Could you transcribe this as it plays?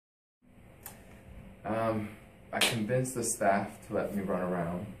I convinced the staff to let me run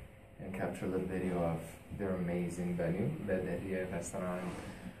around and capture a little video of their amazing venue, the Derriere restaurant in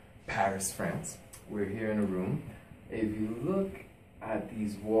Paris, France. We're here in a room. If you look at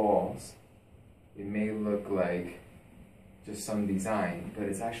these walls, it may look like just some design, but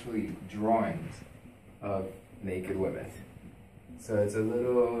it's actually drawings of naked women. So it's a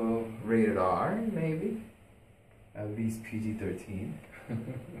little rated R, maybe, at least PG-13.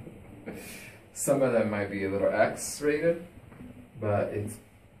 Some of them might be a little X rated, but it's,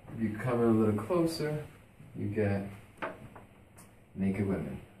 if you come a little closer, you get naked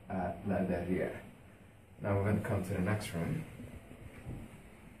women at La Derriere. Now we're going to come to the next room.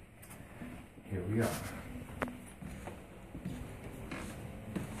 Here we are.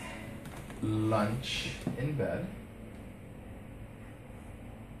 Lunch in bed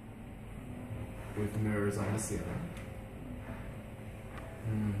with mirrors on the ceiling.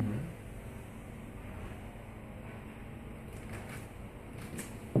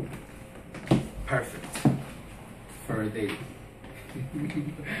 Perfect for a date.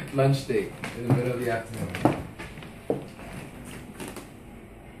 Lunch date in the middle of the afternoon.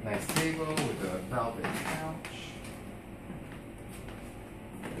 Nice table with a velvet couch.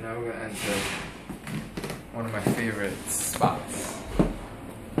 And now we're gonna enter one of my favorite spots.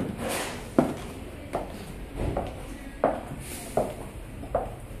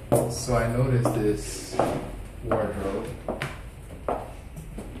 So I noticed this wardrobe.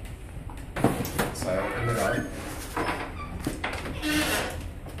 So I opened it up.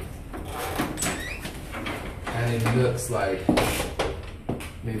 And it looks like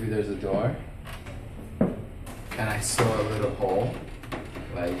maybe there's a door. And I saw a little hole,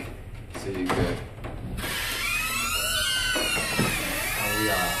 like, so you could. And we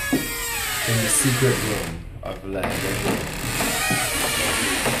are in the secret room of London.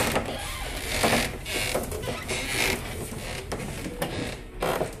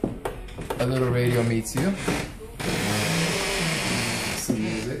 A little radio meets you. Some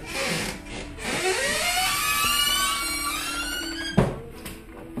music.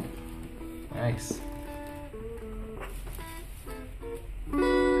 Nice.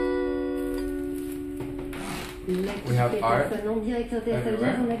 We have art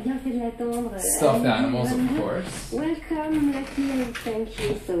everywhere. Stuffed animals, of course. Welcome, Lucky, and thank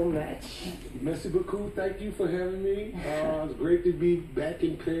you so much. Merci beaucoup. Thank you for having me. It's great to be back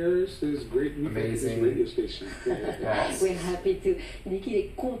in Paris. It's great to be back at this radio station. Yes. We're happy to. Il dit qu'il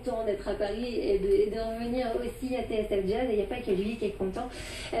est content d'être à Paris et de revenir aussi à TSF Jazz. Il n'y a pas que lui qui est content.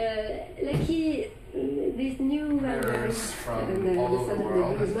 Lucky, this new Mirrors from the all over Son the of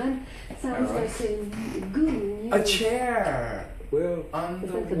world. the Bluesman sounds like a good new. A chair Well, on the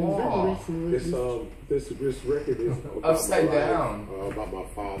wall. This record is about Upside my life, down. about my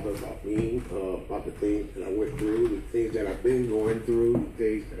father, about me, about the things that I went through, the things that I've been going through, the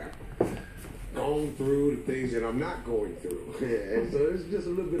things that I've gone through, the things that I'm not going through. Yeah, and so it's just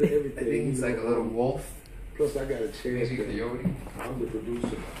a little bit of everything. I think he's like a little wolf. Plus, I got a chance Maybe coyote. I'm the producer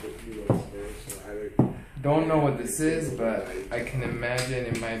of it, you know what I'm saying? So Don't know what this is, but I can imagine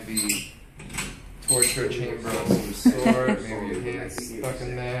it might be torture chamber of some sort. Maybe your hands stuck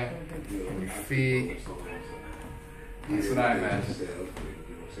in there, and your feet. That's what I imagine.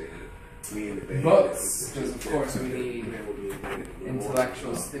 Books, because of course we need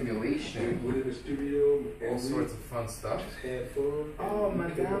intellectual stimulation. All sorts of fun stuff. Oh,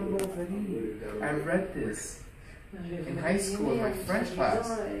 Madame Bovary. I read this in high school in my French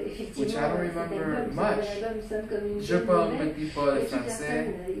class, which I don't remember much. Je parle un petit peu de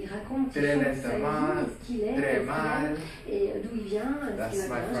français, très lentement, très mal. That's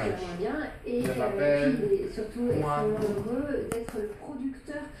my French. Je m'appelle Juan.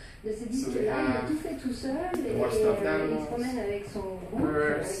 De ce disque-là, il a tout fait tout seul et il se promène avec son groupe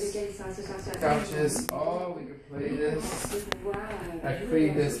avec lequel il sera ce soir sur la Couches. Oh, we could play this. I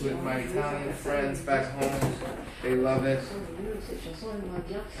played this with my Italian friends back home. They love it.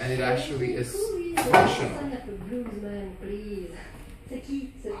 And it actually is functional. I'm the son of a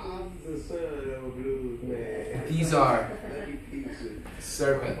blues man. These are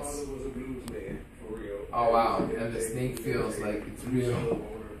serpents. My father was a blues man, for real. Oh wow, and the snake feels like it's real.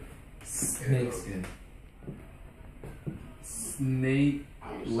 Snake skin. Snake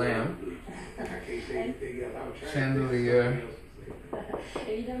lamp. Chandelier.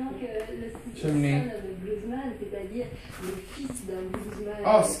 Évidemment que le Chimney. bluesman, c'est-à-dire le fils d'un bluesman.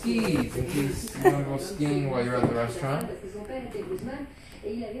 Oh, skis! In case you want to go skiing while you're at the restaurant. Parce que son père était bluesman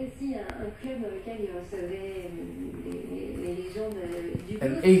et il avait aussi un club dans lequel il recevait les légendes du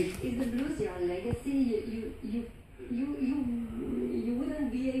blues. Is the blues your legacy? You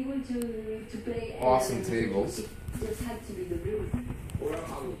wouldn't be able to play. Awesome tables. It just had to be the blues. Well,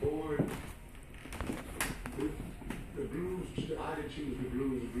 I was born with the blues. I didn't choose the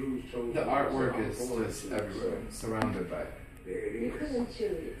blues. The blues chose The me. artwork So I was is born just to everywhere, surrounded by it. There it You is. couldn't choose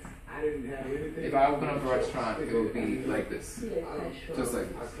it. I didn't have anything. If I open up a restaurant, it would be like this. Il avait pas le choix. Just like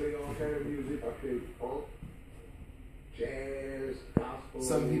I this. play all kind of music. I play funk, jazz, gospel.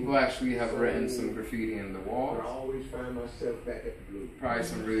 Some people actually have written some graffiti in the But walls. I always find myself back at the blues. Probably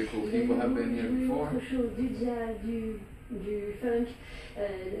some really cool Il y a people have been here eu before. autre chose, du jazz, du funk,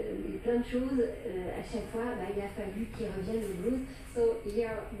 plein de choses. À chaque fois, bah, il a fallu qu'il revienne au blues. So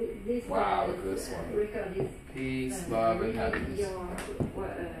here, this Wow, look at this one. record is Peace, love, and really happiness. your,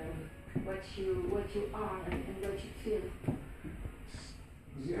 what you are and what you feel.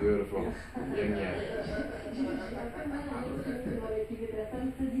 It's beautiful. Yin yang.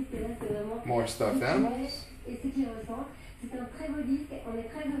 More stuffed animals. Et ce qu'il ressent, c'est un très beau disque. On est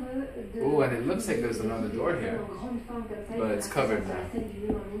très heureux de. Oh, and it looks like there's another door here. But it's covered now.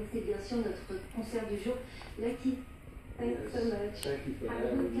 C'est bien sûr notre concert du jour. Lucky, thanks so much. Thank you for Have a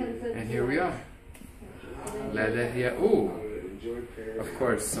having good me. concert. And here we are. La Derriere. Ooh, I will enjoy Paris. of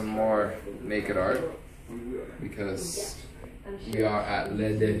course, some more naked art We will. because I'm sure we are at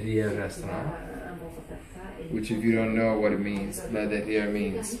Le Derriere restaurant. Which, if you don't know what it means, La Derriere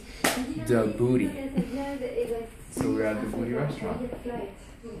means the booty. So we're at the booty restaurant.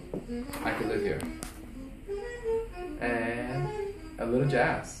 I could live here. And a little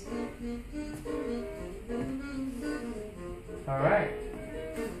jazz. All right,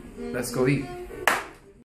 let's go eat.